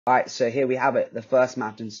All right, so here we have it, the first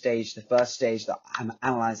mountain stage, the first stage that I'm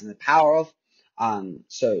analyzing the power of.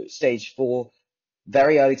 So stage 4,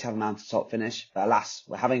 very early to have a mountaintop finish, but alas,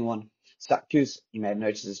 we're having one. Stakus, you may have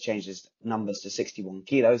noticed, has changed his numbers to 61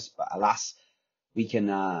 kilos, but alas, we can,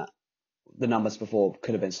 the numbers before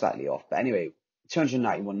could have been slightly off. But anyway,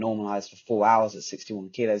 291 normalized for 4 hours at 61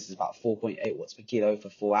 kilos is about 4.8 watts per kilo for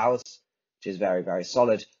 4 hours, which is very, very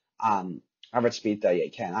solid. Average speed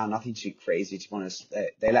 38k an hour, nothing too crazy to be honest.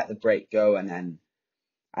 They let the brake go and then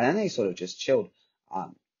they sort of just chilled.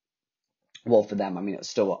 Well, for them, I mean, it's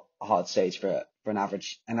still a hard stage for an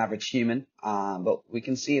average human. But we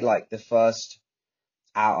can see like the first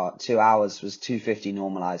hour, 2 hours was 250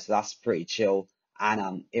 normalized, so that's pretty chill.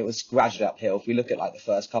 And it was gradually uphill. If we look at like the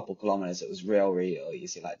first couple kilometers, it was real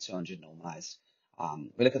easy, like 200 normalized.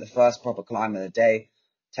 We look at the first proper climb of the day,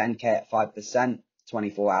 10k at 5%,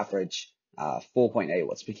 24 average, 4.8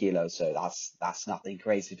 watts per kilo. So that's nothing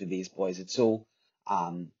crazy for these boys at all.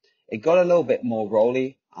 It got a little bit more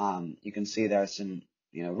rolly. You can see there are some,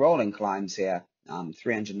 rolling climbs here.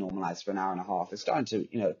 300 normalized for an hour and a half. It's starting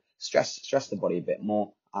to, stress the body a bit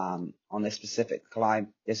more. On this specific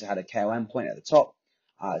climb, this had a KOM point at the top,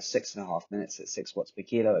 6.5 minutes at 6 watts per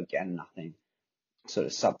kilo. Again, nothing sort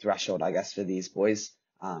of sub threshold, I guess, for these boys,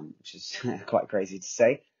 which is quite crazy to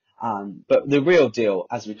say. But the real deal,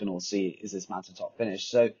 as we can all see, is this mountaintop finish.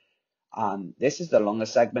 So this is the longer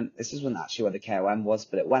segment. This is actually where the KOM was,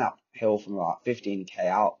 but it went uphill from about 15k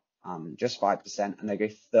out, just 5%, and they go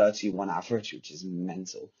 31 average, which is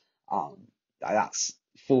mental. That's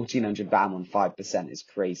 1400 BAM on 5% is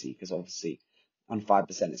crazy, because obviously on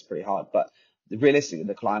 5% it's pretty hard. But realistically,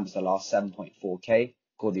 the climb was the last 7.4k,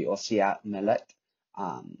 called the Orcieres Merlette.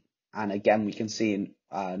 And again, we can see in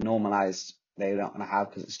normalized, they're not going to have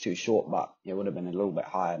because it's too short, but it would have been a little bit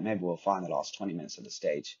higher. Maybe we'll find the last 20 minutes of the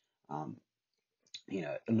stage.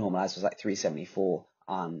 Normalized was like 374.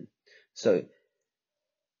 So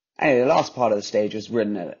anyway, the last part of the stage was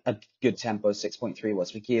ridden at a good tempo, 6.3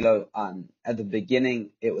 watts per kilo. At the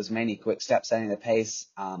beginning, it was mainly quick steps setting the pace.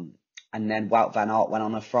 And then Wout van Aert went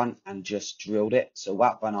on the front and just drilled it. So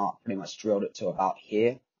Wout van Aert pretty much drilled it to about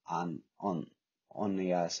here, on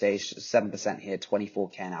the stage, 7% here,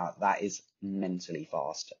 24k an hour. That is mentally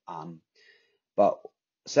fast. But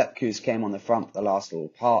Sepp Kuss came on the front for the last little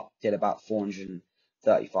part, did about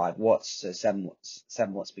 435 watts, so 7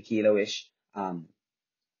 watts per kilo-ish,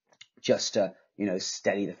 just to,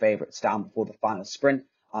 steady the favourites down before the final sprint.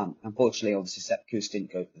 Unfortunately, obviously, Sepp Kuss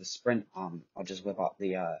didn't go for the sprint. I'll just whip up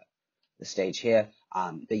the stage here.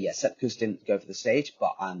 But yeah, Sepp Kuss didn't go for the stage,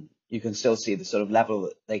 but you can still see the sort of level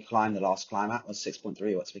that they climbed the last climb at was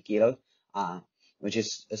 6.3 watts per kilo, which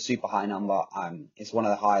is a super high number. It's one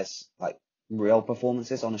of the highest, like, real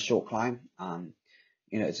performances on a short climb.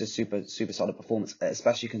 It's a super solid performance,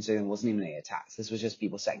 especially considering it wasn't even any attacks. This was just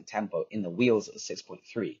people setting tempo in the wheels at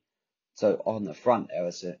 6.3. So on the front, they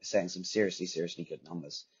were saying some seriously good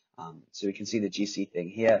numbers. So we can see the GC thing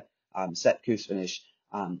here. Sepp Kuss finished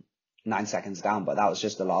 9 seconds down, but that was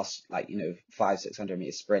just the last, 500-600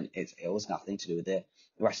 meter sprint. It was nothing to do with the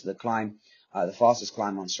rest of the climb. The fastest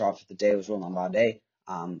climb on Strava for the day was Romain Bardet.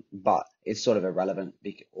 But it's sort of irrelevant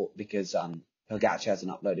because Pogacar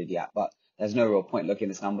hasn't uploaded yet. But there's no real point looking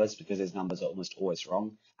at his numbers because his numbers are almost always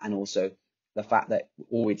wrong. And also the fact that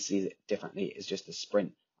all we'd see it differently is just the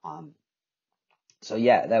sprint. So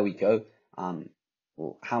yeah, there we go.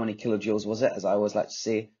 Well, how many kilojoules was it? As I always like to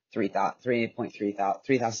see, 3,300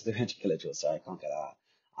 kilojoules. Sorry, I can't get that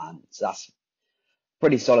out. So that's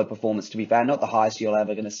pretty solid performance, to be fair. Not the highest you're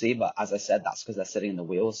ever going to see, but as I said, that's because they're sitting in the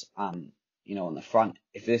wheels. On the front,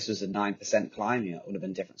 if this was a 9% climb, it would have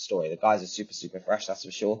been a different story. The guys are super fresh, that's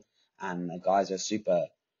for sure. And the guys are super,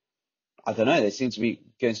 I don't know, they seem to be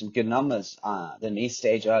doing some good numbers. The Nice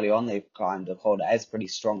stage early on, they climbed the Col d'Ez pretty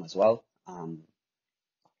strong as well.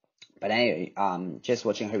 But anyway, just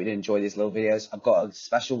watching. I hope you did enjoy these little videos. I've got a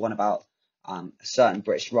special one about a certain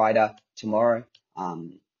British rider tomorrow.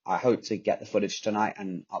 I hope to get the footage tonight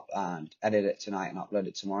and edit it tonight and upload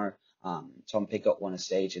it tomorrow. Tom Pickup won a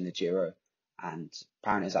stage in the Giro, and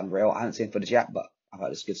apparently it's unreal. I haven't seen footage yet, but I've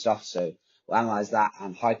heard it's good stuff. So we'll analyze that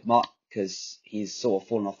and hype him up because he's sort of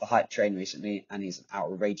fallen off the hype train recently, and he's an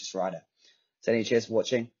outrageous rider. So anyway, cheers for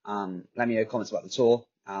watching. Let me know comments about the tour,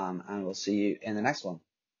 and we'll see you in the next one.